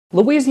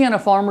Louisiana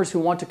farmers who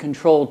want to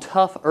control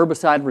tough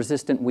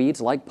herbicide-resistant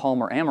weeds like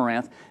Palmer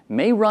Amaranth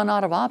may run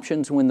out of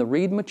options when the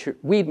weed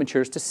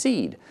matures to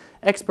seed.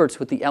 Experts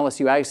with the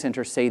LSU Ag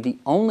Center say the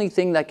only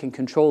thing that can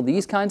control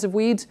these kinds of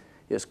weeds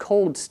is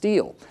cold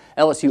steel.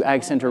 LSU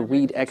Ag Center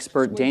weed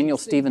expert Daniel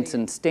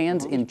Stevenson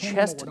stands in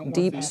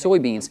chest-deep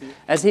soybeans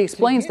as he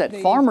explains that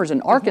farmers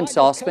in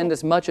Arkansas spend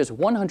as much as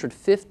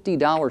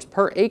 $150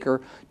 per acre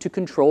to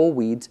control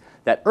weeds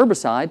that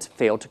herbicides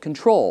fail to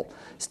control.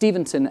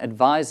 Stevenson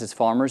advises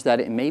farmers that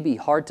it may be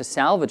hard to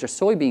salvage a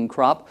soybean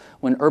crop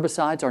when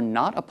herbicides are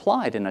not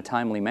applied in a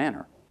timely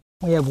manner.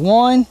 We have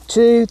 1,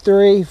 2,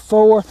 3,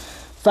 4,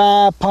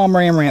 5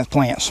 Palmer Amaranth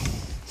plants.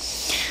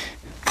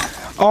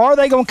 Are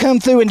they going to come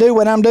through and do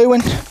what I'm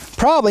doing?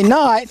 Probably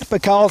not,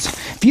 because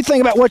if you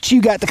think about what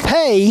you got to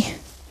pay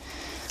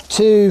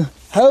to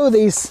hoe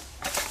these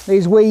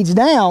weeds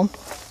down,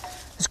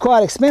 it's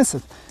quite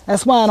expensive.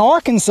 That's why in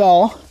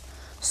Arkansas,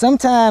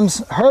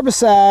 sometimes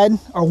herbicide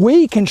or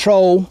weed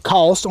control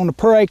cost on a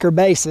per acre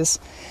basis,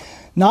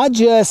 not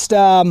just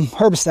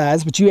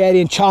herbicides, but you add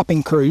in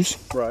chopping crews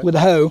with a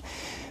hoe,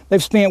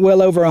 they've spent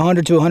well over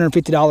 $100 to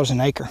 $150 an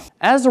acre.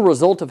 As a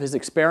result of his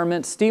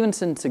experiment,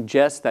 Stevenson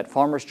suggests that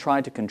farmers try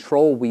to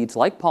control weeds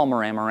like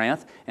Palmer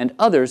Amaranth and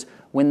others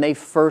when they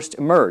first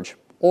emerge,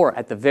 or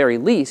at the very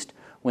least,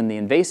 when the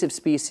invasive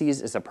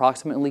species is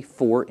approximately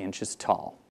 4 inches tall.